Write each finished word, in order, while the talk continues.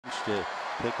to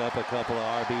pick up a couple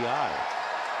of RBIs.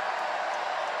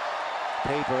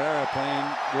 Paper airplane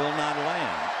will not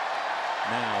land.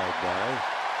 Now it does.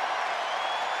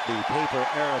 The paper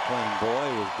airplane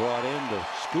boy is brought in to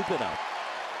scoop it up.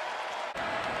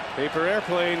 Paper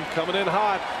airplane coming in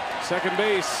hot. Second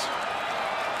base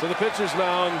to the pitcher's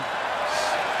mound.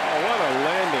 Oh, what a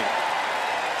landing.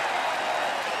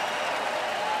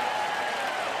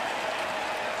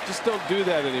 Just don't do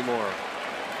that anymore.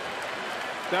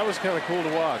 That was kind of cool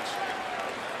to watch.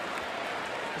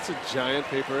 It's a giant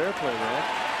paper airplane, man.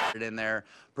 In there,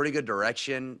 pretty good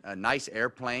direction, a nice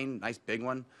airplane, nice big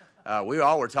one. We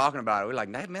all were talking about it. We were like,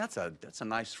 man, that's a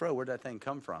nice throw. Where'd that thing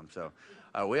come from? So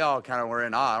we all kind of were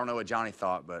in awe. I don't know what Johnny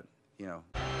thought, but you know.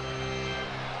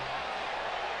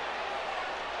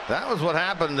 That was what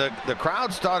happened. The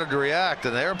crowd started to react,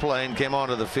 and the airplane came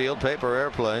onto the field, paper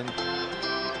airplane.